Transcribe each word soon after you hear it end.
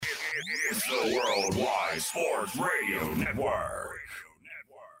It's the Worldwide Sports Radio Network.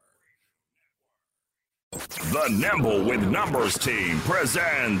 The Nimble with Numbers team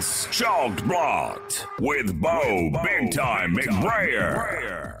presents Chalked Blocked with Bo Big Time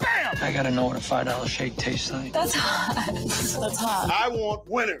McBrayer. Bam! I gotta know what a $5 shake tastes like. That's hot. That's hot. I want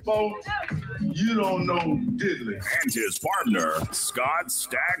winners, Bo. You don't know diddly. And his partner, Scott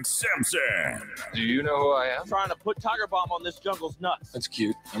Stag Simpson. Do you know who I am? Trying to put Tiger Bomb on this jungle's nuts. That's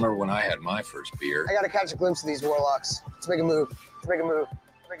cute. I remember when I had my first beer. I gotta catch a glimpse of these warlocks. Let's make a move. Let's make a move.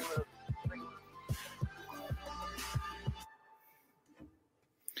 Let's make a move.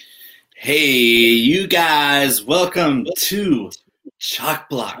 Hey, you guys, welcome to Chalk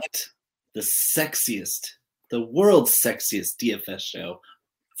Blocked, the world's sexiest DFS show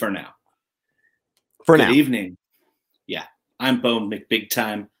for now. Good evening. Yeah, I'm Bo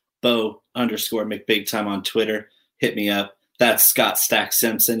McBigtime, Bo_McBigtime on Twitter. Hit me up. That's Scott Stack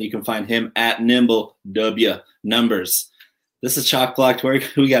Simpson. You can find him at Nimble W Numbers. This is Chalk Blocked.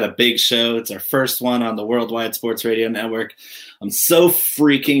 We got a big show. It's our first one on the Worldwide Sports Radio Network. I'm so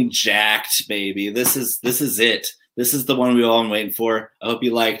freaking jacked, baby. This is it. This is the one we've all been waiting for. I hope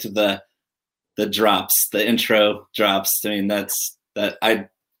you liked the drops, the intro drops. I mean, it's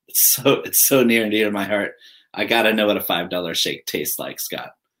so near and dear to my heart. I gotta know what a $5 shake tastes like,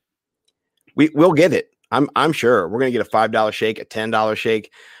 Scott. We'll get it. I'm sure we're gonna get a $5 shake, a $10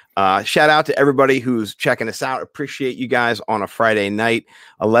 shake. Shout out to everybody who's checking us out. Appreciate you guys on a Friday night,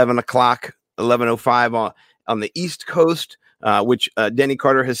 11:05 on the East Coast, which Denny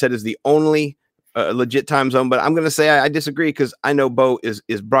Carter has said is the only legit time zone. But I'm going to say I disagree because I know Bo is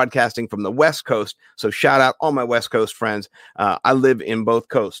broadcasting from the West Coast. So shout out all my West Coast friends. I live in both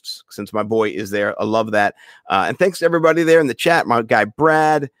coasts since my boy is there. I love that. And thanks to everybody there in the chat. My guy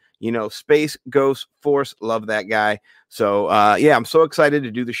Brad, Space Ghost Force, love that guy. So, I'm so excited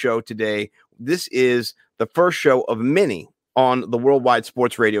to do the show today. This is the first show of many on the Worldwide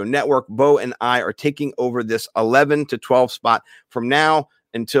Sports Radio Network. Bo and I are taking over this 11 to 12 spot from now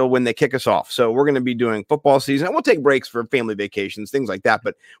until when they kick us off. So we're going to be doing football season. And we'll take breaks for family vacations, things like that.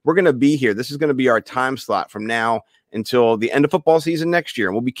 But we're going to be here. This is going to be our time slot from now until the end of football season next year.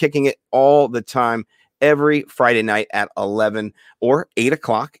 And we'll be kicking it all the time, every Friday night at 11 or 8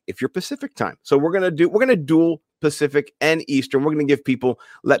 o'clock if you're Pacific time. So we're going to dual Pacific and Eastern. We're going to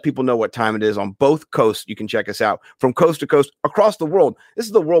let people know what time it is on both coasts. You can check us out from coast to coast across the world. This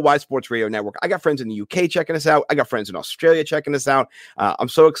is the Worldwide Sports Radio Network. I got friends in the UK checking us out. I got friends in Australia checking us out. I'm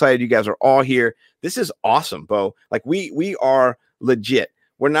so excited you guys are all here. This is awesome, Bo. Like we are legit.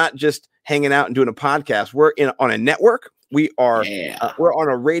 We're not just hanging out and doing a podcast. We're on a network. We are we're on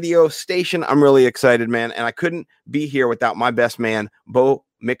a radio station. I'm really excited, man. And I couldn't be here without my best man, Bo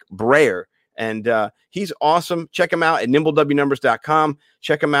McBrayer. And he's awesome. Check him out at nimblewnumbers.com.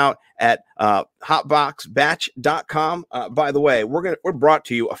 Check him out at hotboxbatch.com. By the way, we're brought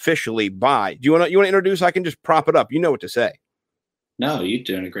to you officially by. Do you want to introduce? I can just prop it up. You know what to say. No, you're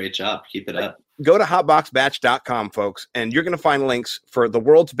doing a great job. Keep it up. Go to hotboxbatch.com, folks, and you're going to find links for the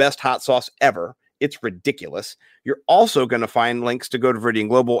world's best hot sauce ever. It's ridiculous. You're also going to find links to go to Viridian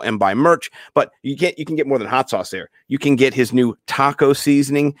Global and buy merch, but you can get more than hot sauce there. You can get his new taco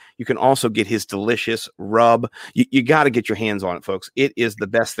seasoning. You can also get his delicious rub. You got to get your hands on it, folks. It is the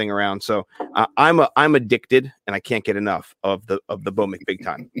best thing around. So I'm addicted, and I can't get enough of the Bo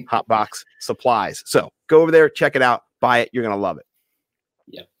McBigtime Hot Box supplies. So go over there, check it out, buy it. You're going to love it.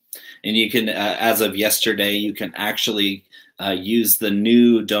 Yep. And you can, as of yesterday, you can actually use the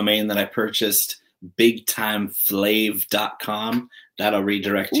new domain that I purchased, bigtimeflave.com. That'll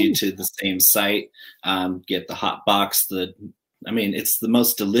redirect you to the same site. Get the hot box. It's the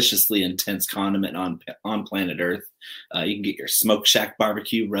most deliciously intense condiment on planet Earth. You can get your Smoke Shack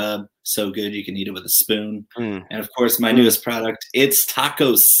barbecue rub. So good you can eat it with a spoon. And of course, my newest product, it's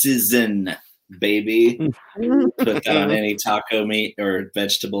Taco Season, baby. Put that on any taco meat or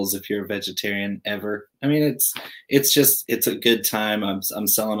vegetables if you're a vegetarian ever. I mean, it's a good time. I'm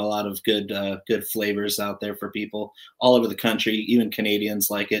selling a lot of good flavors out there for people all over the country. Even Canadians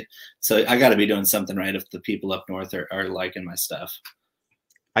like it. So I got to be doing something right if the people up north are liking my stuff.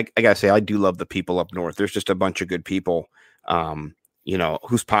 I gotta say, I do love the people up north. There's just a bunch of good people.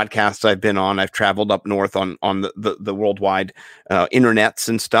 Whose podcasts I've been on. I've traveled up north on the worldwide internets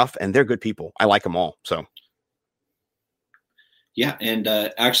and stuff, and they're good people. I like them all. So, yeah. And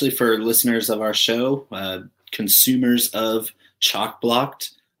actually for listeners of our show, consumers of Chalk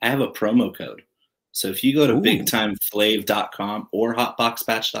Blocked, I have a promo code. So if you go to bigtimeflave.com or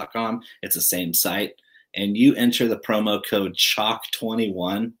hotboxbatch.com, it's the same site, and you enter the promo code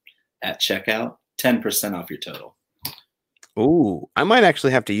CHALK21 at checkout, 10% off your total. Ooh, I might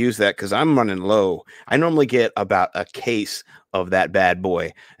actually have to use that because I'm running low. I normally get about a case of that bad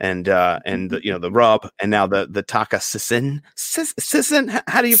boy, and the rub, and now the Taka Sissin. Sissin.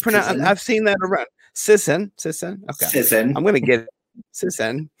 How do you pronounce? Sissin. I've seen that around. Sissin. Okay. Sissin. I'm gonna get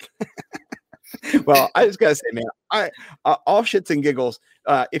Sissin. Well, I just gotta say, man, all shits and giggles.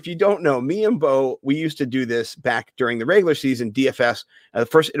 If you don't know, me and Bo, we used to do this back during the regular season DFS. The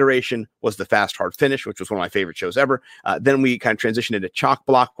first iteration was the Fast Hard Finish, which was one of my favorite shows ever. Then we kind of transitioned into Chalk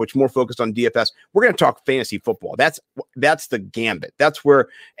Block, which more focused on DFS. We're going to talk fantasy football. That's the gambit. That's where,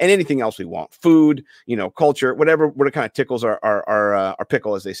 and anything else we want, food, culture, whatever kind of tickles our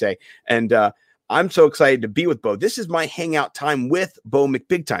pickle, as they say. And I'm so excited to be with Bo. This is my hangout time with Bo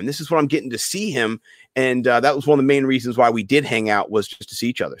McBigtime. This is when I'm getting to see him. And that was one of the main reasons why we did hang out, was just to see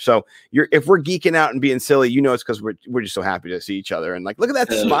each other. So if we're geeking out and being silly, it's because we're just so happy to see each other. And like, look at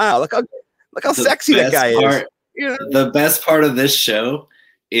that smile. Look how sexy that guy is. The best part of this show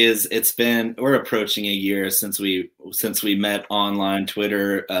is we're approaching a year since we met online,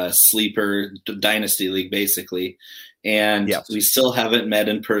 Twitter, Sleeper, Dynasty League, basically. And we still haven't met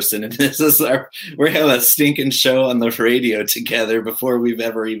in person. And this is we have a stinking show on the radio together before we've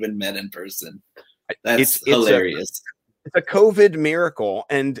ever even met in person. That's hilarious. It's a COVID miracle.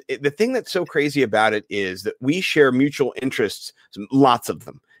 And the thing that's so crazy about it is that we share mutual interests, lots of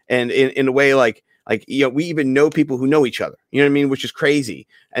them. And in a way, like we even know people who know each other, you know what I mean? Which is crazy.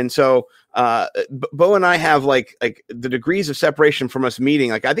 And so Bo and I have like the degrees of separation from us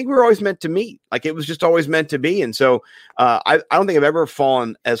meeting. Like, I think we were always meant to meet. Like, it was just always meant to be. And so I don't think I've ever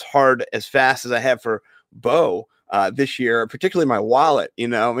fallen as hard, as fast as I have for Bo this year, particularly my wallet.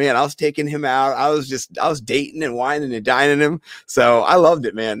 Man, I was taking him out. I was dating and whining and dining him. So I loved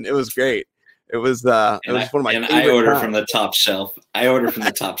it, man. It was great. It was one of my favorite I order times. from the top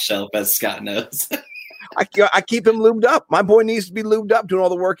shelf. As Scott knows. I keep him lubed up. My boy needs to be lubed up, doing all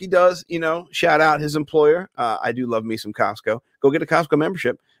the work he does. Shout out his employer. I do love me some Costco. Go get a Costco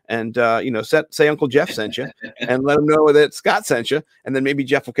membership, and say Uncle Jeff sent you, and let him know that Scott sent you, and then maybe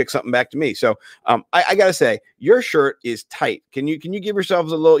Jeff will kick something back to me. So I gotta say, your shirt is tight. Can you give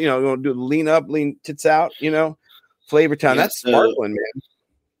yourselves a little, do lean up, lean tits out, Flavor Town. Yeah, that's sparkling, man.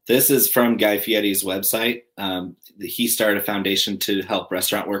 This is from Guy Fieri's website. He started a foundation to help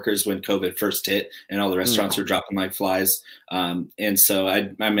restaurant workers when COVID first hit and all the restaurants were dropping like flies. And so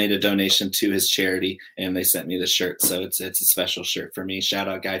I made a donation to his charity, and they sent me the shirt. So it's a special shirt for me. Shout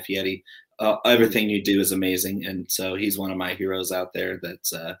out Guy Fieri. Everything you do is amazing. And so he's one of my heroes out there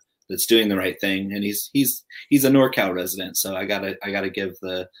that's doing the right thing. And he's a NorCal resident. So I gotta give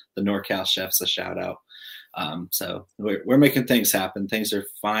the NorCal chefs a shout out. So we're making things happen. Things are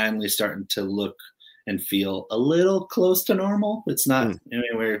finally starting to look and feel a little close to normal. It's not.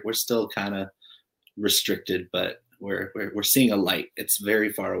 We're still kind of restricted, but we're seeing a light. It's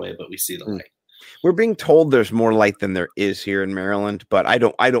very far away, but we see the light. We're being told there's more light than there is here in Maryland, but I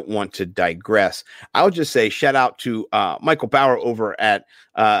don't want to digress. I'll just say shout out to Michael Bauer over at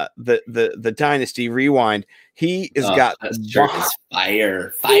the Dynasty Rewind. He has got shirt is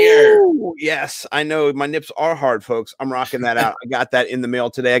fire. Ooh, yes, I know my nips are hard, folks. I'm rocking that out. I got that in the mail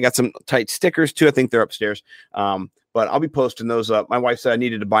today. I got some tight stickers too. I think they're upstairs. But I'll be posting those up. My wife said I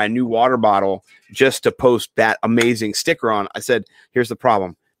needed to buy a new water bottle just to post that amazing sticker on. I said, here's the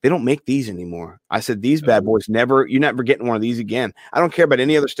problem. They don't make these anymore. I said, these bad boys you're never getting one of these again. I don't care about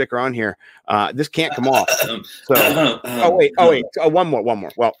any other sticker on here. This can't come off. So, one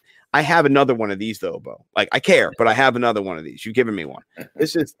more. Well, I have another one of these though, Bo. Like, I care, but I have another one of these. You've given me one.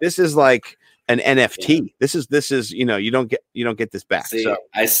 This is like an NFT. Yeah. This is you don't get this back. See, so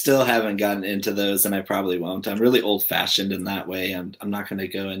I still haven't gotten into those, and I probably won't. I'm really old fashioned in that way. I'm not going to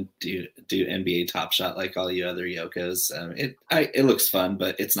go and do NBA Top Shot like all you other yokos. It looks fun,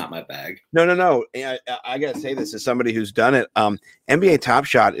 but it's not my bag. No. I gotta say this as somebody who's done it. NBA Top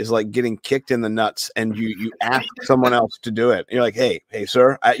Shot is like getting kicked in the nuts, and you ask someone else to do it. You're like, hey,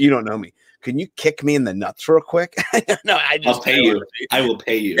 sir, you don't know me. Can you kick me in the nuts real quick? No, I'll pay you. I will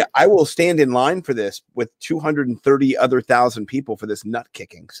pay you. Yeah, I will stand in line for this with 230 other thousand people for this nut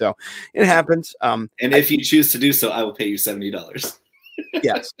kicking. So it happens. And if you choose to do so, I will pay you $70.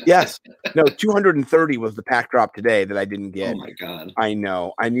 Yes. No, 230 was the pack drop today that I didn't get. Oh my God. I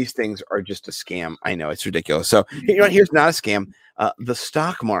know. These things are just a scam. I know, it's ridiculous. So here's not a scam. The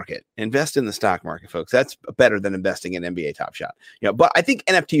stock market. Invest in the stock market, folks. That's better than investing in NBA Top Shot. But I think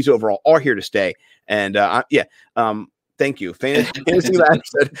NFTs overall are here to stay. And thank you. Fantasy Lab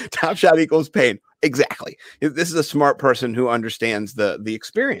said Top Shot equals pain. Exactly. This is a smart person who understands the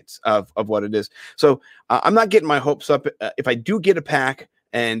experience of what it is. So I'm not getting my hopes up. If I do get a pack,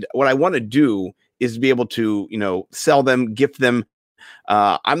 and what I want to do is to be able to, sell them, gift them.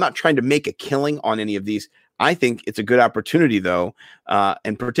 I'm not trying to make a killing on any of these. I think it's a good opportunity, though,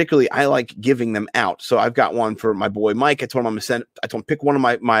 and particularly I like giving them out. So I've got one for my boy Mike. I told him I told him pick one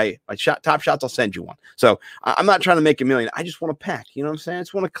of my top shots. I'll send you one. So I'm not trying to make a million. I just want a pack. You know what I'm saying? I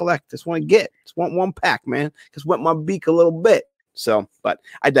just want to collect. I just want to get. Just want one pack, man. Just wet my beak a little bit. So, but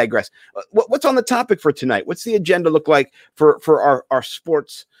I digress. What's on the topic for tonight? What's the agenda look like for our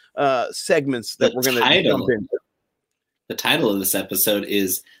sports segments that we're going to jump into? The title of this episode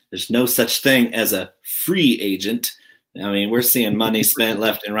is "There's No Such Thing as a Free Agent." I mean, we're seeing money spent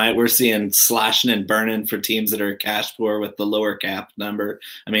left and right. We're seeing slashing and burning for teams that are cash poor with the lower cap number.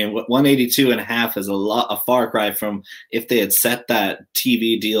 I mean, 182.5 is a far cry from if they had set that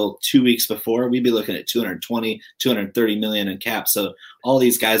TV deal 2 weeks before, we'd be looking at 220, 230 million in cap. So all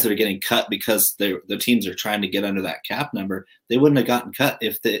these guys that are getting cut because the teams are trying to get under that cap number, they wouldn't have gotten cut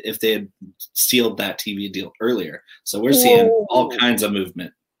if they had sealed that TV deal earlier. So we're seeing all kinds of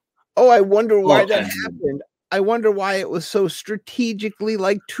movement. Oh, I wonder why that happened. I wonder why it was so strategically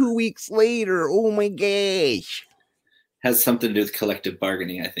like 2 weeks later. Oh my gosh. Has something to do with collective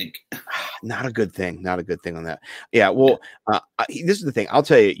bargaining, I think. Not a good thing. Not a good thing on that. Yeah. Well, this is the thing. I'll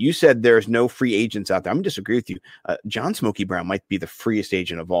tell you, you said there's no free agents out there. I'm going to disagree with you. John Smokey Brown might be the freest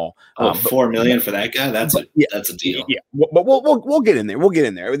agent of all. $4 million for that guy. That's a deal. Yeah. But we'll get in there. We'll get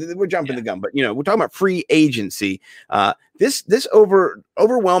in there. We're jumping the gun, but we're talking about free agency. This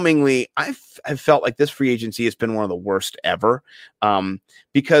overwhelmingly, I've felt like this free agency has been one of the worst ever.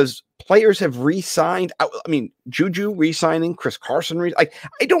 Because players have re-signed. I mean, Juju re-signing, Chris Carson.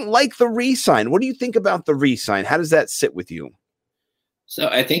 I don't like the re-sign. What do you think about the re-sign? How does that sit with you? So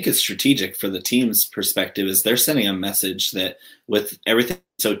I think it's strategic for the team's perspective is they're sending a message that with everything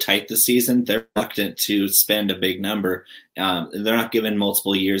so tight this season, they're reluctant to spend a big number. They're not giving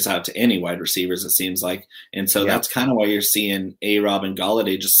multiple years out to any wide receivers, it seems like. And so that's kind of why you're seeing A-Rob and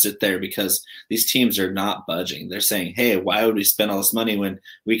Golladay just sit there because these teams are not budging. They're saying, hey, why would we spend all this money when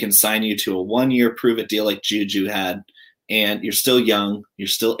we can sign you to a 1-year prove-it deal like Juju had? And you're still young, you're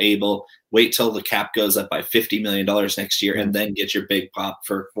still able. Wait till the cap goes up by $50 million next year, and then get your big pop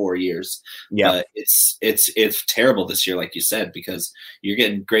for 4 years. Yeah, it's terrible this year, like you said, because you're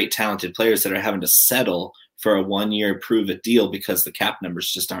getting great talented players that are having to settle for a 1-year prove-it deal because the cap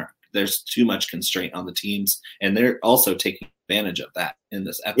numbers just aren't. There's too much constraint on the teams, and they're also taking advantage of that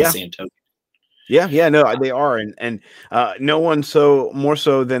at the same token. Yeah, no, they are, and no one more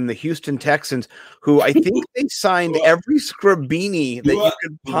so than the Houston Texans, who I think they signed every Scrabini that you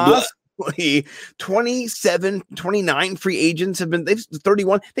could possibly. 27, 29 free agents they've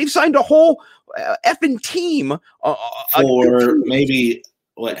 31. They've signed a whole effing team for maybe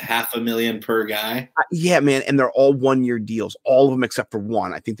 $500,000 per guy. Yeah, man, and they're all 1-year deals, all of them except for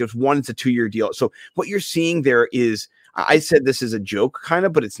one. I think there's one that's a 2-year deal. So what you're seeing there is, I said this is a joke, kind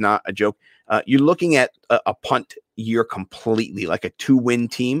of, but it's not a joke. You're looking at a punt year completely, like a 2-win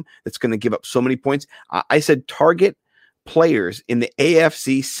team that's going to give up so many points. I said target players in the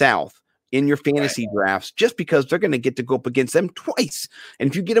AFC South in your fantasy drafts just because they're going to get to go up against them twice. And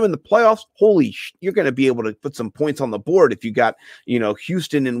if you get them in the playoffs, you're going to be able to put some points on the board if you got,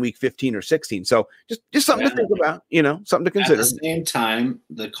 Houston in week 15 or 16. So just something to think about, something to consider. At the same time,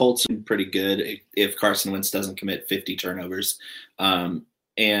 the Colts are pretty good if Carson Wentz doesn't commit 50 turnovers. But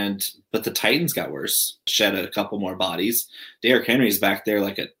the Titans got worse, shed a couple more bodies. Derrick Henry's back there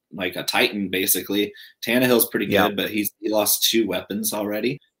like a Titan, basically. Tannehill's pretty good, but he lost 2 weapons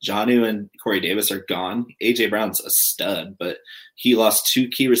already. Jonnu and Corey Davis are gone. A.J. Brown's a stud, but he lost 2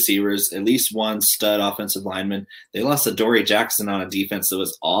 key receivers, at least 1 stud offensive lineman. They lost Adoree Jackson on a defense that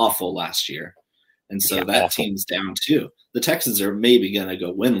was awful last year. And so team's down too. The Texans are maybe going to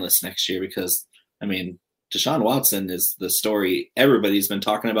go winless next year because, Deshaun Watson is the story everybody's been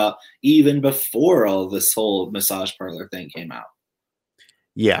talking about even before all this whole massage parlor thing came out.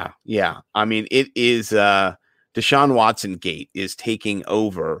 Yeah. It is Deshaun Watson gate is taking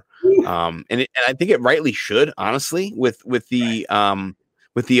over. And I think it rightly should, honestly, with the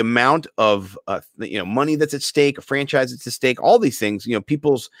amount of money that's at stake, a franchise that's at stake, all these things,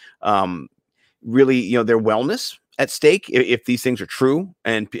 people's really, their wellness at stake if these things are true,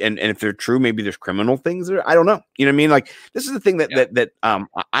 and if they're true, maybe there's criminal things there. I don't know. You know what I mean? Like, this is the thing that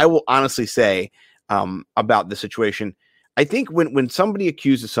I will honestly say about the situation. I think when somebody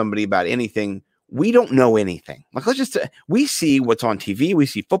accuses somebody about anything, we don't know anything. Like, we see what's on TV. We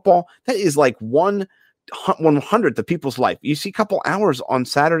see football. That is like 1/100th of people's life. You see a couple hours on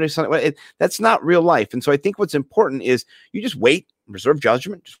Saturday, Sunday. That's not real life. And so I think what's important is you just wait. reserve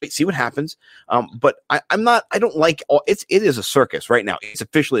judgment. Just wait, see what happens. But I don't like it is a circus right now. It's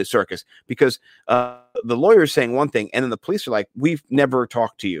officially a circus because the lawyer is saying one thing, and then the police are like, we've never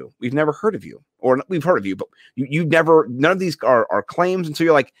talked to you. We've never heard of you, or we've heard of you, but you've never, none of these are claims. And so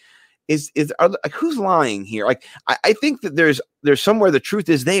you're like, like, who's lying here? Like, I think that there's somewhere the truth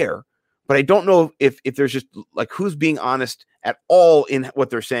is there, but I don't know if there's just like who's being honest at all in what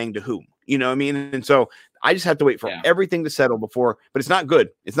they're saying to whom, you know what I mean? And so I just have to wait for everything to settle before, but it's not good.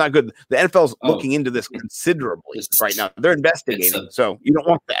 It's not good. The NFL's looking into this considerably right now. They're investigating. So you don't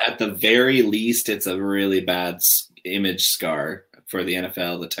want that. At the very least, it's a really bad image scar for the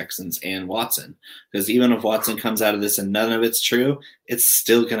NFL, the Texans, and Watson. Because even if Watson comes out of this and none of it's true, it's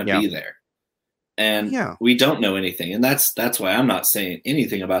still going to be there. And we don't know anything. And that's why I'm not saying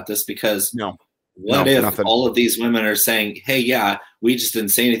anything about this, because what if nothing. All of these women are saying, hey, yeah, we just didn't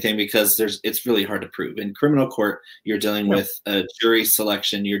say anything because it's really hard to prove. In criminal court, you're dealing with a jury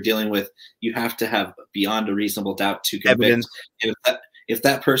selection. You're dealing with, you have to have beyond a reasonable doubt to convict. And if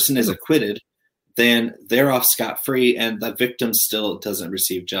that person is acquitted, then they're off scot-free and the victim still doesn't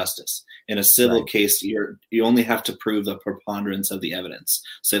receive justice. In a civil case, you only have to prove the preponderance of the evidence.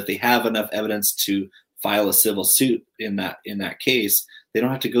 So if they have enough evidence to file a civil suit in that case, they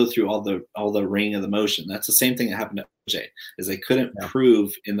don't have to go through all the ring of the motion. That's the same thing that happened to OJ, is they couldn't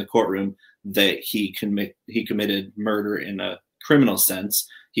prove in the courtroom that he committed murder in a criminal sense.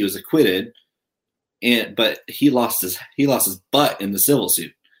 He was acquitted, but he lost his butt in the civil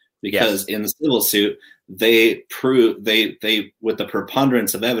suit. Because in the civil suit, they with the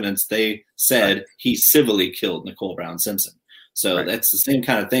preponderance of evidence, they said he civilly killed Nicole Brown Simpson. So that's the same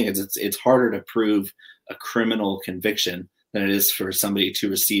kind of thing. It's harder to prove a criminal conviction than it is for somebody to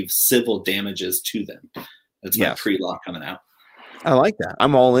receive civil damages to them. That's my pre-law coming out. I like that.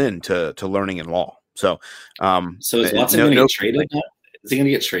 I'm all in to learning in law. So is Watson going to get traded now? Is he going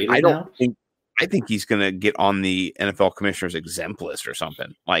to get traded now? I think he's going to get on the NFL commissioner's exempt list or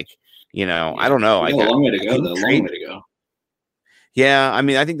something. Like, you know, I don't know. A long way to go, though. Long way to go. Yeah, I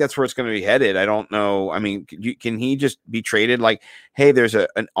mean, I think that's where it's going to be headed. I don't know. I mean, can he just be traded? Like, hey, there's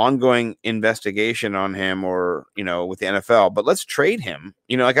an ongoing investigation on him, or, you know, with the NFL, but let's trade him.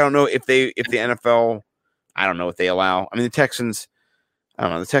 You know, like, I don't know if the NFL, I don't know what they allow. I mean, the Texans, I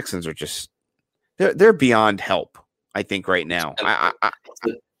don't know. The Texans are just, they're beyond help, I think, right now.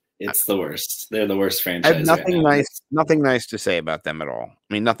 It's the worst. They're the worst franchise. I have nothing nice to say about them at all.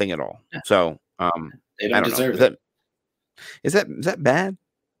 I mean, nothing at all. Yeah. So they don't deserve it. Is that bad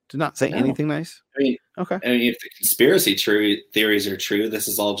to not say anything nice? I mean, okay. I mean, if the conspiracy theories are true, this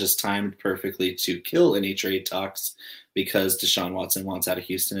is all just timed perfectly to kill any trade talks, because Deshaun Watson wants out of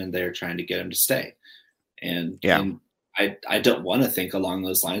Houston and they're trying to get him to stay. And I don't want to think along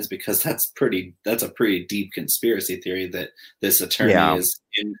those lines, because that's a pretty deep conspiracy theory that this attorney is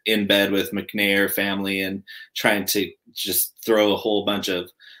in bed with McNair family and trying to just throw a bunch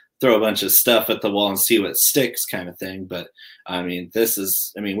of stuff at the wall and see what sticks, kind of thing. But I mean,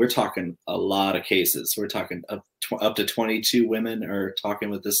 we're talking a lot of cases. We're talking up to 22 women are talking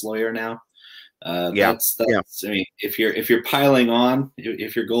with this lawyer now. I mean, if you're piling on,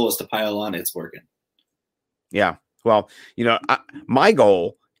 if your goal is to pile on, it's working. Yeah. Well, you know, my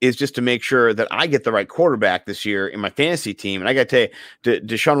goal is just to make sure that I get the right quarterback this year in my fantasy team. And I got to tell you,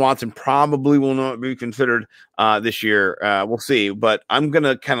 Deshaun Watson probably will not be considered this year. We'll see. But I'm going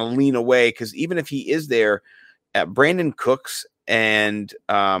to kind of lean away, because even if he is there, Brandon Cooks, and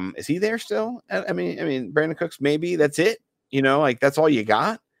is he there still? I mean, Brandon Cooks, maybe that's it. You know, like, that's all you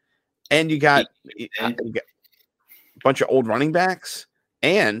got. And you got a bunch of old running backs.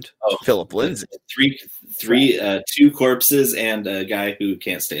 And Philip Lindsay, two corpses and a guy who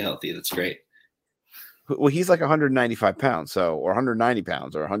can't stay healthy. That's great. Well, he's like 195 pounds, or 190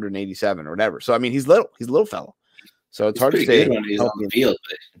 pounds, or 187, or whatever. So I mean, he's little. He's a little fellow. So it's hard to say. When he's on the field,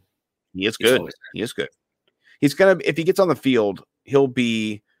 but he is good. He is good. He's gonna, if he gets on the field, he'll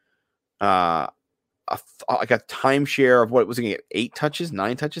be like a timeshare of what was he gonna get?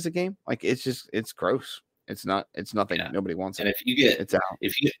 9 touches a game. Like, it's gross. It's nothing. Yeah. Nobody wants it. And if you get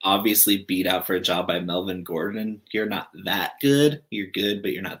obviously beat out for a job by Melvin Gordon, you're not that good. You're good,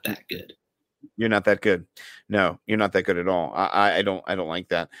 but you're not that good. You're not that good. No, you're not that good at all. I don't like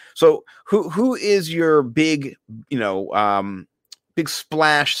that. So who is your big, big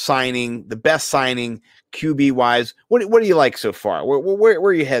splash signing, the best signing QB wise? What do you like so far? Where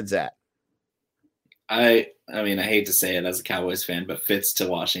are your heads at? I mean, I hate to say it as a Cowboys fan, but Fitz to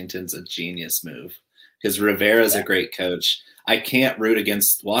Washington's a genius move. Because Rivera's a great coach. I can't root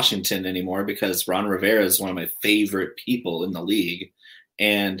against Washington anymore because Ron Rivera is one of my favorite people in the league.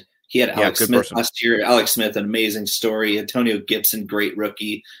 And He had Alex good Smith person. last year. Alex Smith, an amazing story. Antonio Gibson, great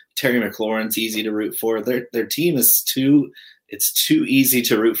rookie. Terry McLaurin's easy to root for. Their team is too easy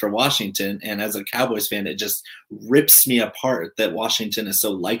to root for Washington. And as a Cowboys fan, it just rips me apart that Washington is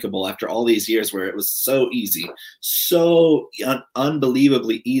so likable after all these years where it was so easy, so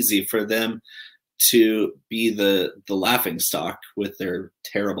unbelievably easy for them to be the laughing stock with their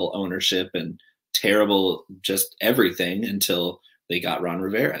terrible ownership and terrible just everything until they got Ron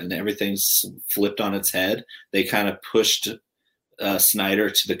Rivera and everything's flipped on its head. They kind of pushed Snyder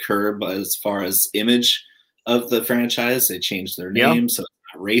to the curb as far as image of the franchise. They changed their name, so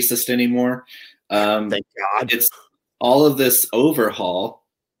it's not racist anymore. Thank God. It's all of this overhaul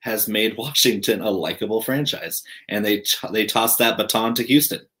has made Washington a likable franchise, and they tossed that baton to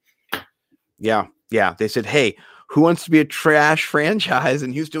Houston. Yeah. They said, "Hey, who wants to be a trash franchise?"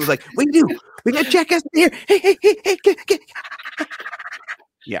 And Houston was like, "We do. We got Jack Espen here. Hey, get."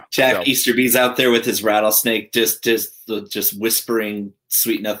 Yeah, Jack Easterby's out there with his rattlesnake, just whispering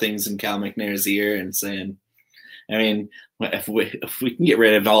sweet nothings in Cal McNair's ear and saying, I mean, if we can get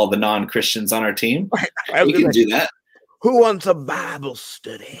rid of all the non-Christians on our team, we can do that. Who wants a Bible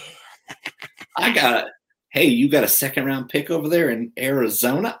study? Hey, you got a second-round pick over there in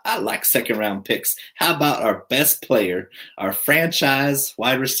Arizona? I like second-round picks. How about our best player, our franchise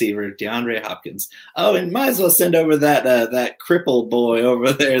wide receiver, DeAndre Hopkins? Oh, and might as well send over that cripple boy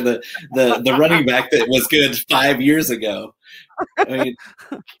over there, the running back that was good 5 years ago. I mean,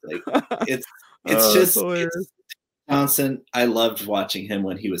 it's Johnson. I loved watching him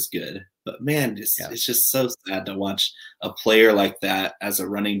when he was good, but man, it's just so sad to watch a player like that as a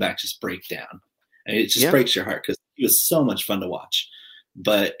running back just break down. And it just breaks your heart because he was so much fun to watch.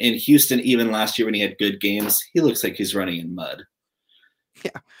 But in Houston, even last year when he had good games, he looks like he's running in mud.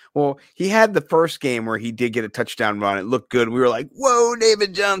 Yeah. Well, he had the first game where he did get a touchdown run. It looked good. We were like, whoa,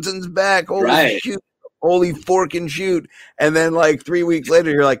 David Johnson's back. Holy shoot. Holy fork and shoot. And then like 3 weeks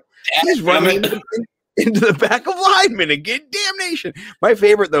later, you're like, he's running into the back of linemen again. Damnation. My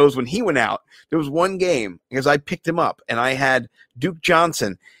favorite, though, is when he went out. There was one game because I picked him up and I had Duke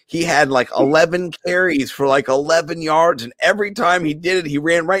Johnson. He had like 11 carries for like 11 yards. And every time he did it, he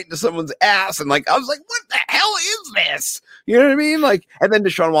ran right into someone's ass. And like, I was like, what the hell is this? You know what I mean? Like, and then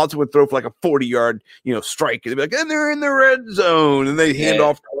Deshaun Watson would throw for like a 40-yard, strike. And they'd be like, and they're in the red zone. And they hand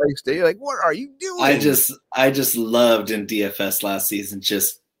off to Rice Day. You're like, what are you doing? I just loved in DFS last season,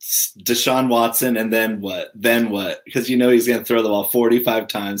 just Deshaun Watson, and then what? Because he's going to throw the ball 45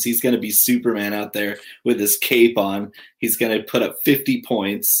 times. He's going to be Superman out there with his cape on. He's going to put up 50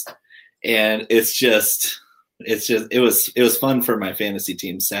 points, and it was fun for my fantasy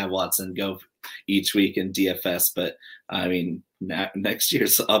team to have Watson go each week in DFS. But I mean, next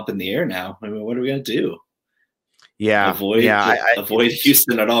year's up in the air now. I mean, what are we going to do? Yeah, avoid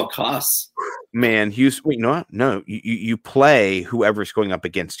Houston at all costs. Man, Houston. Wait, no. You play whoever's going up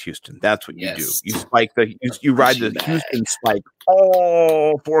against Houston. That's what you do. You spike you ride the Houston spike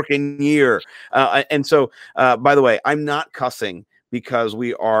all forking year. And so, by the way, I'm not cussing because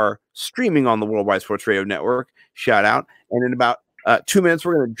we are streaming on the Worldwide Sports Radio Network. Shout out! And in about 2 minutes,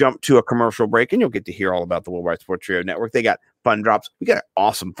 we're going to jump to a commercial break, and you'll get to hear all about the Worldwide Sports Radio Network. They got fun drops. We got an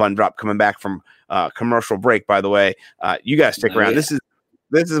awesome fun drop coming back from commercial break. By the way, you guys stick around. Yeah.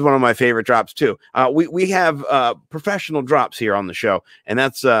 This is one of my favorite drops too. We have professional drops here on the show, and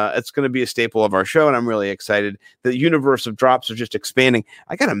that's it's going to be a staple of our show. And I'm really excited. The universe of drops are just expanding.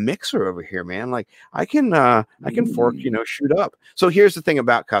 I got a mixer over here, man. Like I can fork, shoot up. So here's the thing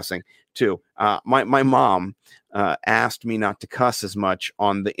about cussing too. My mom asked me not to cuss as much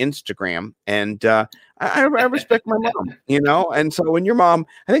on the Instagram, and I respect my mom, and so when your mom,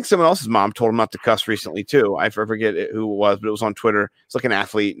 I think someone else's mom told him not to cuss recently too. I forget who it was, but it was on Twitter. It's like an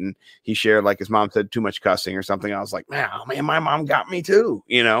athlete, and he shared like his mom said too much cussing or something. I was like, man, my mom got me too,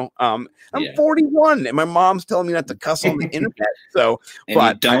 I'm 41 and my mom's telling me not to cuss on the internet. So,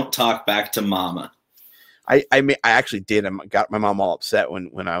 but don't talk back to mama. I actually did. I got my mom all upset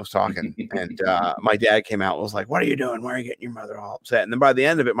when I was talking, and my dad came out and was like, "What are you doing? Why are you getting your mother all upset?" And then by the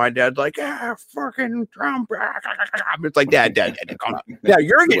end of it, my dad's like, fucking Trump. It's like, Dad, calm down. Yeah,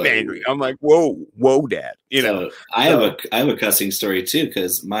 you're getting angry. I'm like, whoa, Dad. So I have a cussing story too,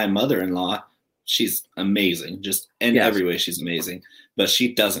 because my mother-in-law, she's amazing, just in every way she's amazing, but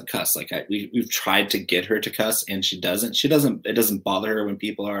she doesn't cuss. Like we've tried to get her to cuss, and she doesn't. It doesn't bother her when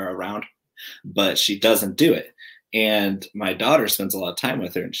people are around, but she doesn't do it. And my daughter spends a lot of time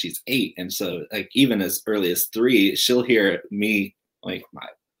with her, and she's 8. And so like even as early as 3, she'll hear me, like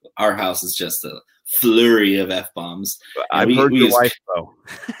our house is just a flurry of F-bombs. I've heard your wife though.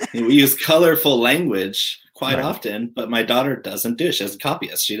 We use colorful language quite Right. often, but my daughter doesn't do it. She doesn't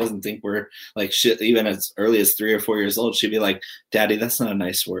copy us. She doesn't think we're like shit. Even as early as 3 or 4 years old, she'd be like, "Daddy, that's not a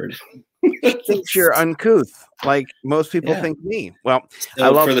nice word." Thinks you're uncouth, like most people Yeah. think me. Well, So I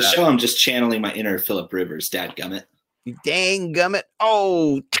love for the that. show, I'm just channeling my inner Philip Rivers, dadgummit. Dang gummit.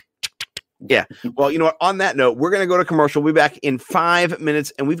 Oh, yeah. Well, you know what? On that note, we're going to go to commercial. We'll be back in 5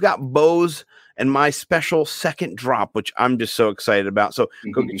 minutes, and we've got Bo's and my special second drop, which I'm just so excited about. So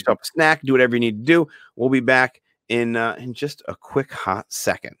go get yourself a snack, do whatever you need to do. We'll be back in just a quick hot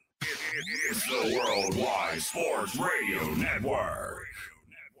second. It's the Worldwide Sports Radio Network.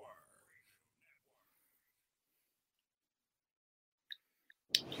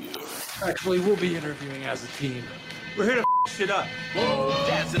 Actually, we'll be interviewing as a team. We're here to shit up.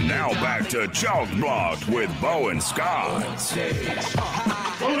 Now back to Chalk Block with Bo and Scott.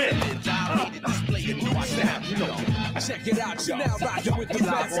 Check it out, you're now rocking with the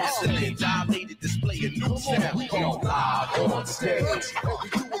best.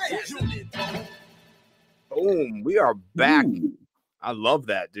 Boom. We are back. I love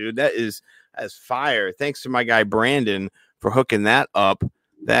that, dude. That's fire. Thanks to my guy Brandon for hooking that up.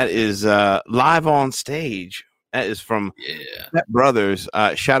 That is live on stage. That is from Step Brothers.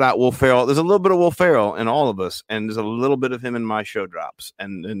 Shout out Will Ferrell. There's a little bit of Will Ferrell in all of us, and there's a little bit of him in my show drops,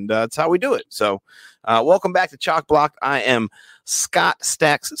 and that's how we do it. So, welcome back to Chalk Block. I am Scott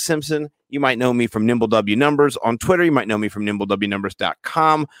Stacks Simpson. You might know me from Nimble W Numbers on Twitter. You might know me from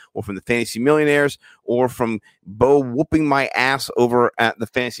NimbleWNumbers.com or from the Fantasy Millionaires or from Bo whooping my ass over at the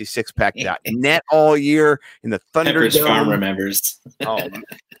FantasySixPack.net all year in the Pepperidge Farm Thunderdome. remembers. Oh,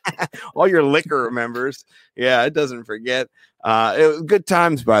 all your liquor remembers. Yeah, it doesn't forget. It was good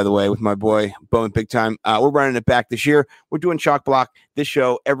times, by the way, with my boy Bo and Big Time. We're running it back this year. We're doing Chalk Block, this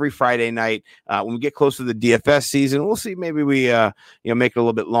show every Friday night. When we get close to the DFS season, we'll see. Maybe we make it a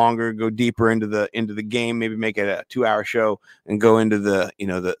little bit longer, go deeper into the game. Maybe make it a 2-hour show and go into the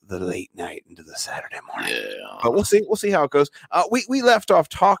late night, into the Saturday morning. Yeah. But we'll see. We'll see how it goes. We left off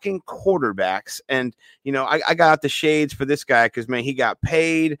talking quarterbacks, and I got out the shades for this guy because man, he got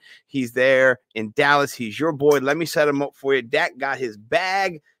paid. He's there in Dallas. He's your boy. Let me set him up for you. Dak got his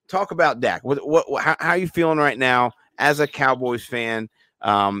bag. Talk about Dak. How are you feeling right now as a Cowboys fan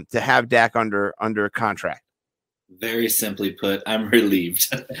to have Dak under contract? Very simply put, I'm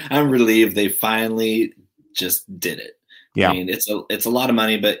relieved. I'm relieved they finally just did it. Yeah. I mean, it's a lot of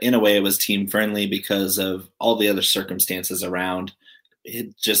money, but in a way it was team friendly because of all the other circumstances around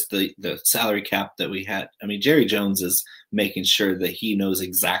it, just the salary cap that we had. I mean, Jerry Jones is making sure that he knows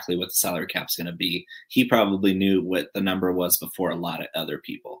exactly what the salary cap is going to be. He probably knew what the number was before a lot of other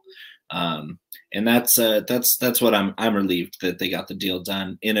people. And that's what I'm relieved that they got the deal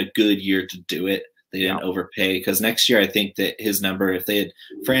done in a good year to do it. They didn't overpay, because next year I think that his number, if they had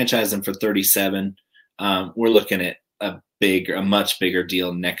franchised him for 37, we're looking at a much bigger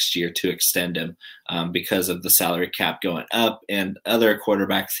deal next year to extend him because of the salary cap going up and other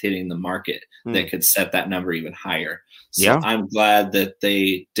quarterbacks hitting the market that could set that number even higher. So I'm glad that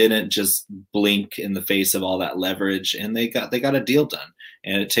they didn't just blink in the face of all that leverage, and they got a deal done.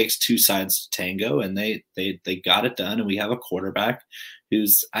 And it takes two sides to tango, and they got it done. And we have a quarterback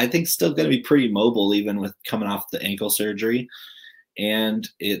who's, I think, still going to be pretty mobile, even with coming off the ankle surgery. And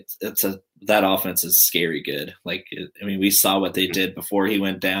that offense is scary good. We saw what they did before he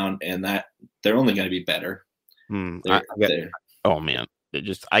went down, and that they're only going to be better. Oh man,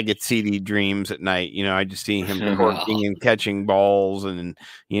 I get CD dreams at night. I just see him working and catching balls, and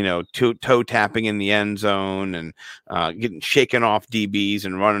toe tapping in the end zone, and getting shaken off DBs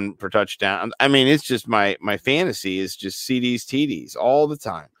and running for touchdowns. I mean, it's just my fantasy is just CDs, TDs all the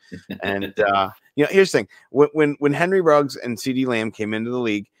time. And here's the thing: when Henry Ruggs and CD Lamb came into the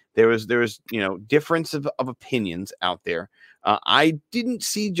league, there was difference of opinions out there. I didn't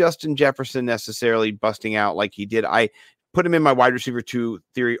see Justin Jefferson necessarily busting out like he did. I put him in my wide receiver 2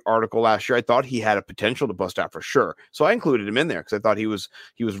 theory article last year. I thought he had a potential to bust out for sure, so I included him in there because I thought he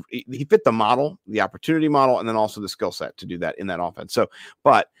fit the model, the opportunity model, and then also the skill set to do that in that offense. So,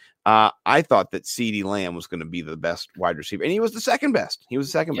 but I thought that CeeDee Lamb was going to be the best wide receiver, and he was the second best.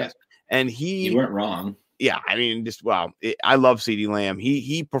 Best, and you weren't wrong. Yeah, I mean, I love CeeDee Lamb.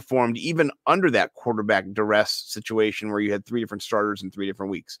 He performed even under that quarterback duress situation where you had 3 different starters in 3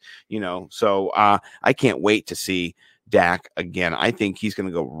 different weeks. So I can't wait to see Dak again. I think he's going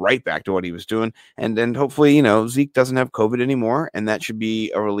to go right back to what he was doing, and then hopefully Zeke doesn't have COVID anymore, and that should be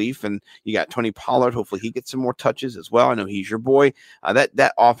a relief. And you got Tony Pollard. Hopefully he gets some more touches as well. I know he's your boy.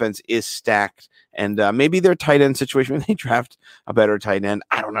 That offense is stacked, and maybe their tight end situation when they draft a better tight end.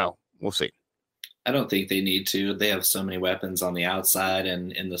 I don't know. We'll see. I don't think they need to. They have so many weapons on the outside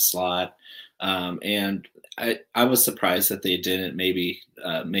and in the slot. And I was surprised that they didn't maybe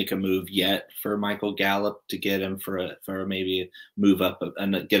make a move yet for Michael Gallup to get him for maybe move up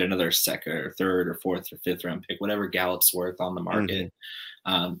and get another second or third or fourth or fifth round pick, whatever Gallup's worth on the market,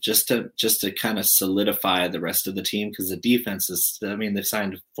 just to kind of solidify the rest of the team, because the defense is. I mean, they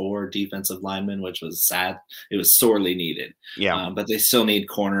signed 4 defensive linemen, which was sad. It was sorely needed. Yeah, but they still need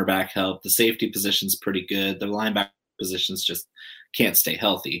cornerback help. The safety position's pretty good. The linebacker positions just can't stay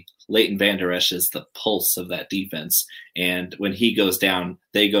healthy. Leighton Vander Esch is the pulse of that defense. And when he goes down,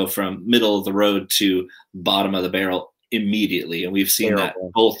 they go from middle of the road to bottom of the barrel immediately. And we've seen that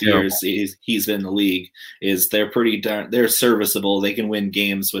both years he's been in the league. Is they're serviceable. They can win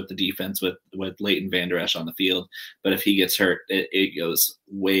games with the defense with Leighton Vander Esch on the field. But if he gets hurt, it goes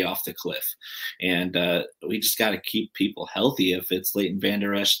way off the cliff. And we just got to keep people healthy. If it's Leighton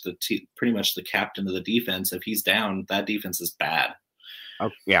Vander Esch, pretty much the captain of the defense, if he's down, that defense is bad.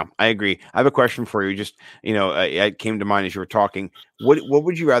 Yeah, I agree. I have a question for you. Just, it came to mind as you were talking. What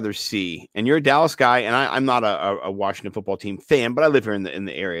would you rather see? And you're a Dallas guy, and I'm not a Washington football team fan, but I live here in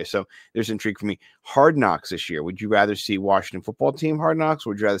the area, so there's intrigue for me. Hard Knocks this year. Would you rather see Washington football team Hard Knocks, or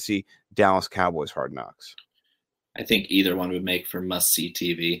would you rather see Dallas Cowboys Hard Knocks? I think either one would make for must-see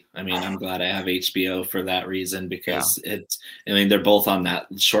TV. I mean, I'm glad I have HBO for that reason, because they're both on that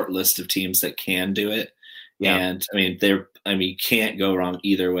short list of teams that can do it. Yeah. And you can't go wrong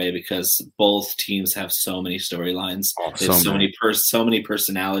either way, because both teams have so many storylines. They have so many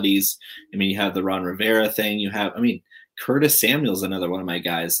personalities. I mean, you have the Ron Rivera thing. Curtis Samuel's another one of my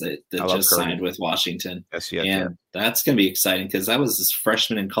guys that just signed with Washington. Yes. That's going to be exciting, because that was his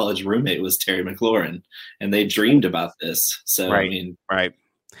freshman in college roommate was Terry McLaurin, and they dreamed about this. So, right.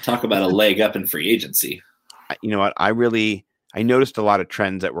 Talk about a leg up in free agency. You know what? I noticed a lot of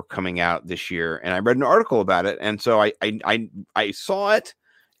trends that were coming out this year, and I read an article about it. And so I saw it,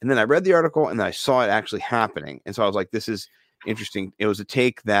 and then I read the article, and then I saw it actually happening. And so I was like, this is interesting. It was a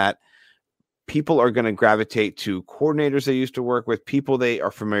take that people are going to gravitate to coordinators they used to work with, people they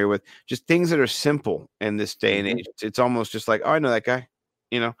are familiar with, just things that are simple in this day and age. It's almost just like, oh, I know that guy.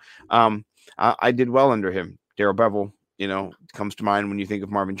 I did well under him. Darrell Bevell, comes to mind when you think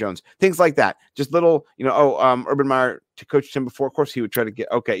of Marvin Jones, things like that. Just little, Urban Meyer to coach him before. Of course, he would try to get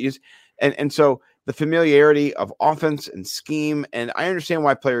and so the familiarity of offense and scheme. And I understand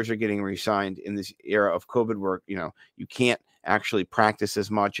why players are getting re-signed in this era of COVID, where you can't actually practice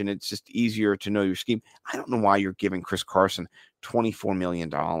as much, and it's just easier to know your scheme. I don't know why you're giving Chris Carson $24 million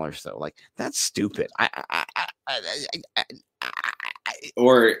though. Like, that's stupid.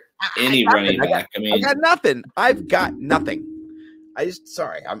 Or any running back. I got nothing. I've got nothing. I'm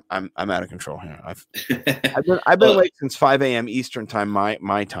out of control here. I've been awake since 5 a.m. Eastern time,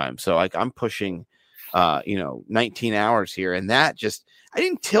 my time. So like I'm pushing 19 hours here, and that just I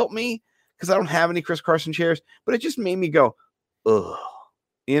didn't tilt me because I don't have any Chris Carson shares, but it just made me go, ugh.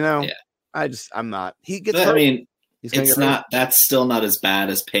 Yeah. I'm not. He gets hurt. It's not. That's still not as bad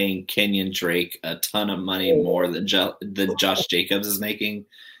as paying Kenyon Drake a ton of money more than Josh Jacobs is making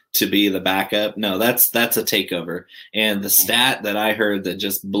to be the backup. No, that's a takeover. And the stat that I heard that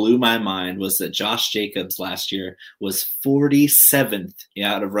just blew my mind was that Josh Jacobs last year was 47th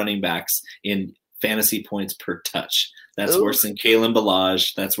out of running backs in fantasy points per touch. That's worse than Kalen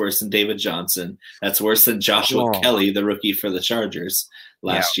Ballage. That's worse than David Johnson. That's worse than Joshua Kelly, the rookie for the Chargers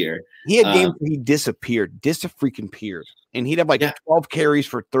last year. He had games where he disappeared, and he'd have 12 carries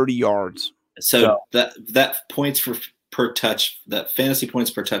for 30 yards. So that points per touch, that fantasy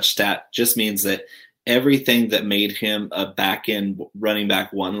points per touch stat just means that everything that made him a back-end running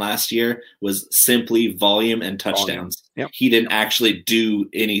back one last year was simply volume and touchdowns. Yep. He didn't actually do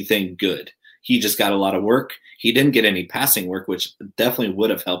anything good. He just got a lot of work. He didn't get any passing work, which definitely would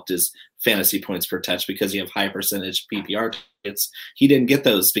have helped his fantasy points per touch because you have high percentage PPR targets. He didn't get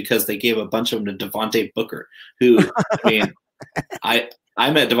those because they gave a bunch of them to Devontae Booker, who, I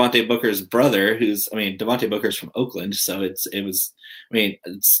met Devontae Booker's brother, Devontae Booker's from Oakland. So he's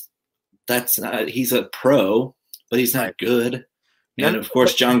a pro, but he's not good. And of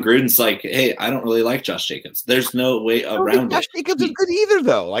course, John Gruden's like, hey, I don't really like Josh Jacobs. There's no way around it. Josh Jacobs is good either,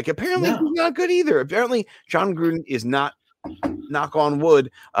 though. Like, apparently he's not good either. Apparently, John Gruden is not, knock on wood,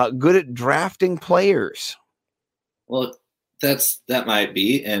 good at drafting players. Well, that might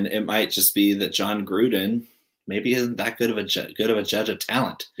be, and it might just be that John Gruden maybe isn't that good of a judge of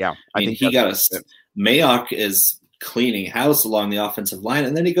talent. Yeah, I mean, he got Mayock is cleaning house along the offensive line,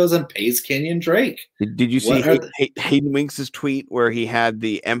 and then he goes and pays Kenyon Drake. Did you see Hayden Winks' tweet where he had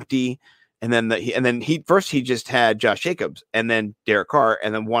the empty And then he just had Josh Jacobs and then Derek Carr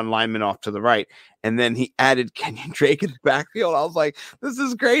and then one lineman off to the right. And then he added Kenyon Drake in the backfield. I was like, this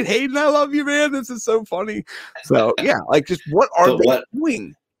is great. Hayden, I love you, man. This is so funny. So yeah, like just what are they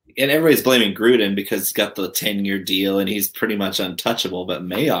doing? And everybody's blaming Gruden because he's got the 10-year deal and he's pretty much untouchable. But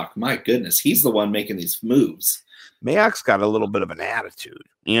Mayock, my goodness, he's the one making these moves. Mayock's got a little bit of an attitude.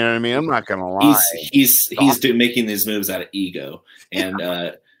 You know what I mean? I'm not gonna lie. He's making these moves out of ego.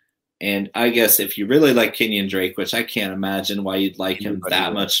 And I guess if you really like Kenyon Drake, which I can't imagine why you'd like him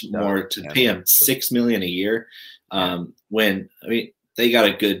that much more to pay him $6 million a year, they got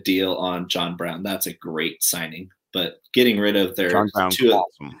a good deal on John Brown. That's a great signing. But getting rid of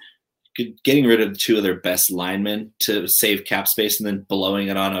getting rid of two of their best linemen to save cap space and then blowing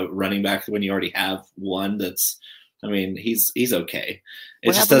it on a running back when you already have one he's okay.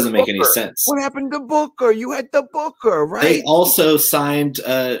 It just doesn't make any sense. What happened to Booker? You had the Booker, right? They also signed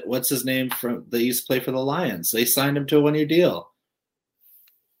what's his name they used to play for the Lions. They signed him to a 1-year deal.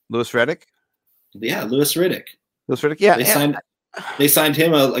 Louis Riddick? Yeah, Louis Riddick. Louis Riddick, yeah. They signed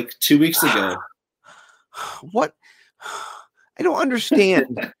him like 2 weeks ago. What? I don't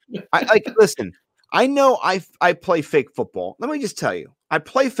understand. Listen, I know I play fake football. Let me just tell you, I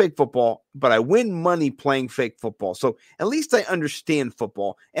play fake football, but I win money playing fake football. So at least I understand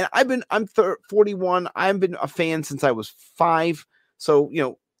football. And I'm 41. I've been a fan since I was 5. So,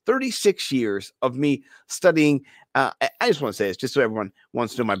 36 years of me studying. I just want to say this just so everyone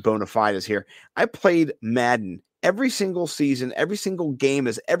wants to know my bona fides here. I played Madden every single season, every single game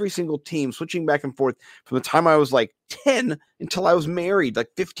as every single team, switching back and forth from the time I was like 10 until I was married, like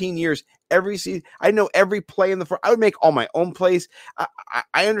 15 years. Every season, I know every play in the front. I would make all my own plays.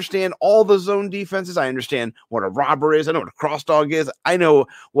 I understand all the zone defenses. I understand what a robber is. I know what a cross dog is. I know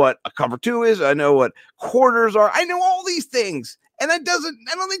what a cover 2 is. I know what quarters are. I know all these things. And I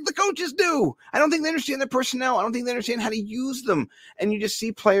don't think the coaches do. I don't think they understand their personnel. I don't think they understand how to use them. And you just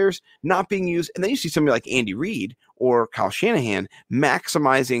see players not being used. And then you see somebody like Andy Reid or Kyle Shanahan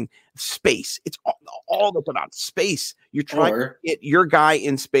maximizing space. It's all about space. You're trying to get your guy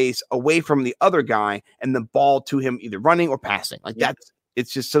in space away from the other guy and the ball to him either running or passing.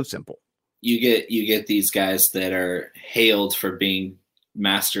 It's just so simple. You get these guys that are hailed for being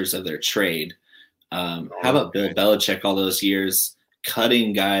masters of their trade. How about Bill Belichick all those years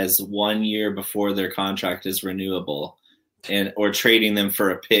cutting guys 1 year before their contract is renewable or trading them for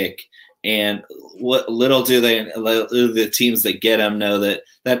a pick? And what little do the teams that get him know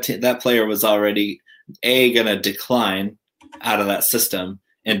that player was already going to decline out of that system,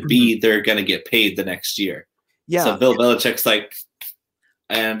 and B, they're going to get paid the next year. Yeah. So Bill Belichick's like,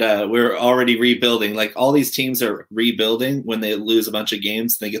 and we're already rebuilding. Like all these teams are rebuilding when they lose a bunch of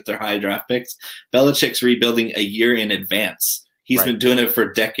games, they get their high draft picks. Belichick's rebuilding a year in advance. He's been doing it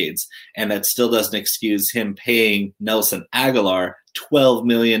for decades, and that still doesn't excuse him paying Nelson Aguilar $12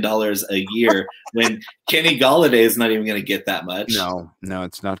 million a year when Kenny Golladay is not even going to get that much. No,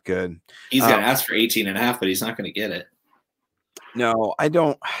 it's not good. He's going to ask for 18.5, but he's not going to get it. No, I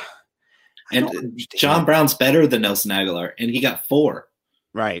don't. And John Brown's better than Nelson Aguilar, and he got 4.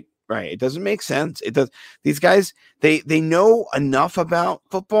 Right. It doesn't make sense. It does. These guys, they know enough about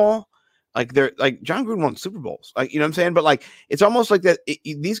football. Like they're like John Gruden won Super Bowls. Like, you know what I'm saying? But like, it's almost like that.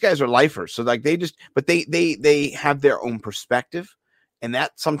 These guys are lifers. So like they have their own perspective. And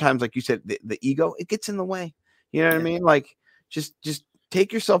that sometimes, like you said, the ego, it gets in the way. You know what I mean? Like just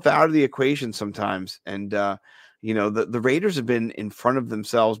take yourself out of the equation sometimes. And, the Raiders have been in front of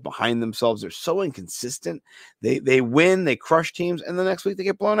themselves, behind themselves. They're so inconsistent. They win, they crush teams, and the next week they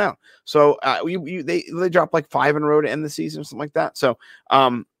get blown out. So they drop like 5 in a row to end the season or something like that. So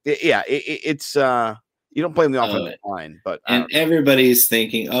it's you don't blame the offensive line, but everybody's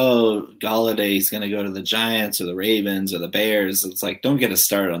thinking, Galladay's going to go to the Giants or the Ravens or the Bears. It's like, don't get us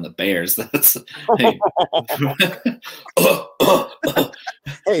started on the Bears. That's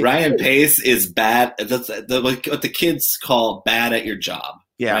Ryan Pace is bad. That's what the kids call bad at your job.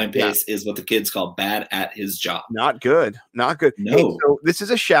 Yeah, Ryan Pace is what the kids call bad at his job. Not good. No. Hey, so this is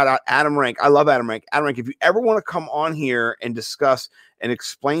a shout out, Adam Rank. I love Adam Rank. Adam Rank, if you ever want to come on here and discuss and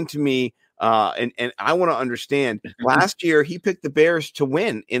explain to me, and I want to understand. Last year, he picked the Bears to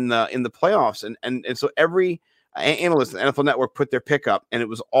win in the playoffs, and so every analyst in the NFL Network put their pick up, and it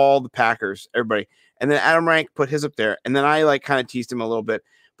was all the Packers, everybody. And then Adam Rank put his up there, and then I like kind of teased him a little bit.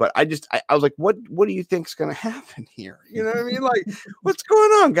 But I was like, what do you think's going to happen here? You know what I mean? Like, what's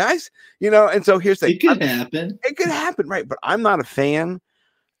going on, guys? And so here's the thing. It could happen, right? But I'm not a fan.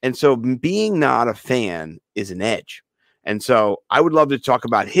 And so being not a fan is an edge. And so I would love to talk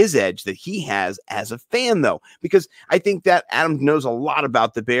about his edge that he has as a fan, though, because I think that Adam knows a lot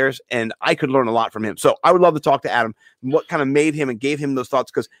about the Bears, and I could learn a lot from him. So I would love to talk to Adam, what kind of made him and gave him those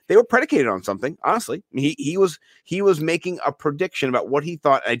thoughts, because they were predicated on something, honestly. He was making a prediction about what he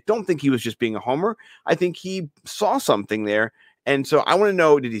thought. I don't think he was just being a homer. I think he saw something there. And so I want to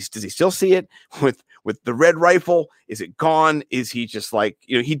know, does he still see it with the red rifle? Is it gone? Is he just like,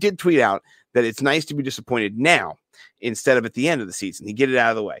 he did tweet out that it's nice to be disappointed now instead of at the end of the season. He get it out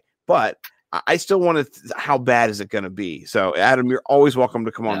of the way. But I still want to, how bad is it going to be? So Adam, you're always welcome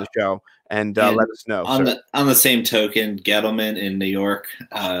to come on the show and let us know. On the same token, Gettleman in New York,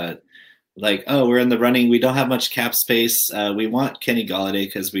 we're in the running. We don't have much cap space. We want Kenny Golladay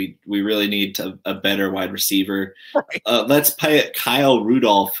because we really need a better wide receiver. Right. Let's pay it Kyle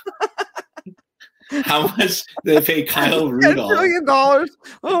Rudolph. How much they pay Kyle Rudolph? $10 million.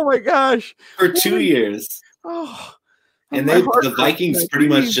 Oh my gosh. For 2 years. Oh. And the Vikings pretty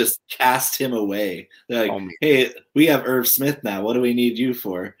much just cast him away. They're like, hey, we have Irv Smith now. What do we need you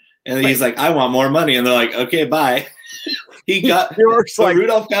for? And then he's like, I want more money. And they're like, okay, bye. He got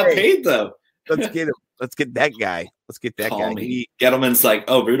Rudolph got paid though. Let's get him. Let's get that guy. Let's get that guy. Gettleman's like,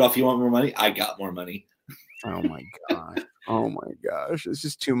 oh, Rudolph, you want more money? I got more money. Oh my gosh. Oh my gosh. It's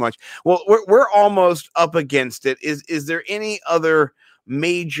just too much. Well, we're almost up against it. Is there any other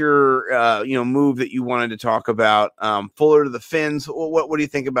major move that you wanted to talk about? Fuller to the Fins. What do you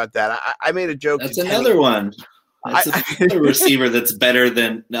think about that? I made a joke. That's another one. That's a receiver that's better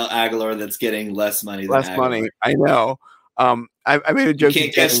than Aguilar that's getting less money than Aguilar. Money. I know. I made a joke. He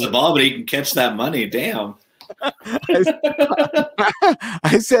can't catch the ball, but he can catch that money. Damn.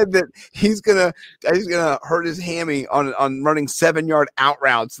 I said that he's gonna hurt his hammy on running 7-yard out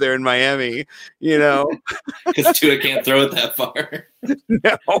routes there in Miami, because Tua can't throw it that far.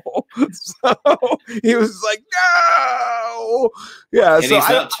 No, so he was like, no, yeah. And he's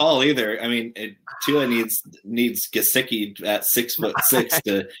not tall either. I mean, Tua needs Gesicki at 6'6"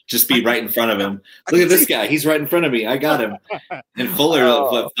 to just be right in front of him. Look at this guy; he's right in front of me. I got him. And Fuller,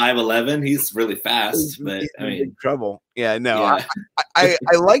 5'11", he's really fast, but I mean, big trouble. Yeah, no, yeah. I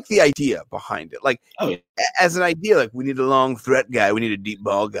like the idea behind it. Like, as an idea, like we need a long threat guy, we need a deep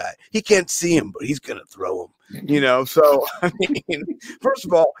ball guy. He can't see him, but he's gonna throw him. So I mean, first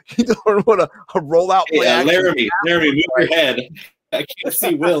of all, he doesn't want a rollout play. Yeah, Laramie, move your head. I can't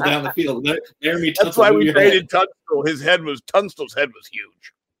see Will down the field. Laramie, that's why we traded Tunstall. Tunstall's head was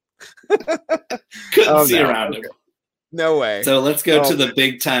huge. Couldn't see around him. No way. So let's go to the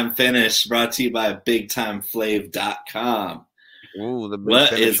Big Time Finish, brought to you by BigTimeFlave.com. Ooh,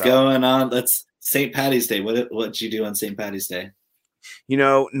 what is going on? Let's St. Patty's Day. What did you do on St. Patty's Day?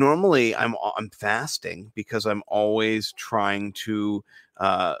 Normally I'm fasting because I'm always trying to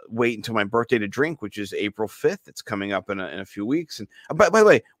wait until my birthday to drink, which is April 5th. It's coming up in a few weeks. And by the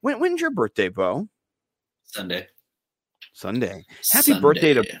way, when's your birthday, Bo? Sunday. Happy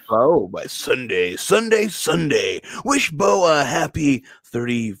birthday to Bo by Sunday. Wish Bo a happy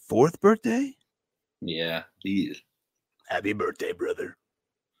 34th birthday. Yeah. Happy birthday, brother.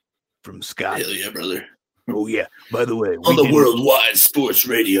 From Scott. Hell yeah, brother. Oh, yeah. By the way, on the Worldwide Sports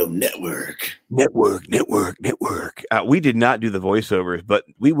Radio Network. We did not do the voiceovers, but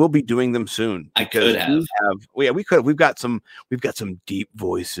we will be doing them soon. I could have. We could. We've got some deep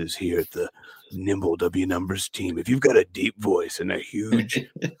voices here at the Nimble W Numbers team. If you've got a deep voice and a huge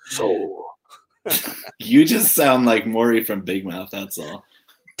soul, you just sound like Maury from Big Mouth. That's all.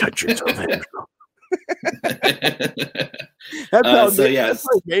 Touch yourself, Andrew. That's how I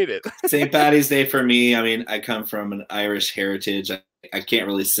made it. St. Patty's Day for me. I mean, I come from an Irish heritage. I can't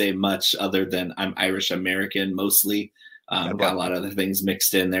really say much other than I'm Irish American mostly. Got a lot of other things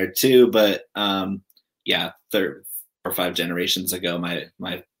mixed in there too. But 3 or 5 generations ago, my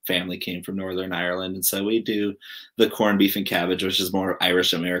family came from Northern Ireland, and so we do the corned beef and cabbage, which is more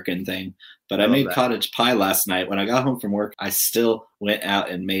Irish American thing. But I made cottage pie last night. When I got home from work, I still went out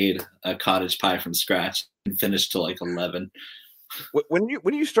and made a cottage pie from scratch and finished till like 11. When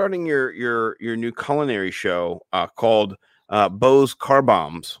you starting your new culinary show called Bo's Car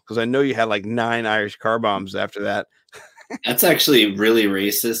Bombs? Because I know you had like 9 Irish car bombs after that. That's actually really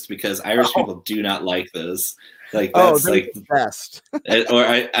racist because Irish people do not like those. Like that's like the best. Or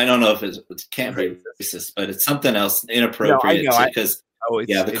I don't know if it can't be racist, but it's something else inappropriate because.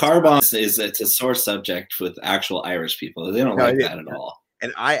 The car bombs it's a sore subject with actual Irish people. They don't like that at all.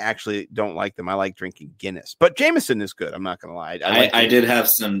 And I actually don't like them. I like drinking Guinness, but Jameson is good. I'm not going to lie. I did have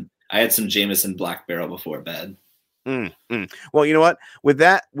some. I had some Jameson Black Barrel before bed. Well, you know what? With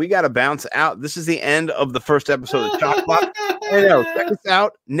that, we got to bounce out. This is the end of the first episode of Chalk Block. I know. Check us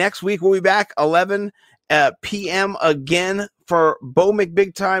out next week. We'll be back 11 p.m. again for Bo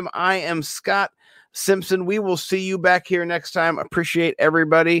McBigtime. I am Scott Simpson. We will see you back here next time. Appreciate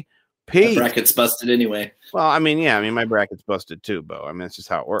everybody. Peace. My bracket's busted anyway. Well, I mean, my bracket's busted too, Bo. I mean, that's just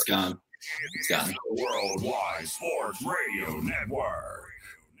how it works. It's gone. Worldwide Sports Radio Network.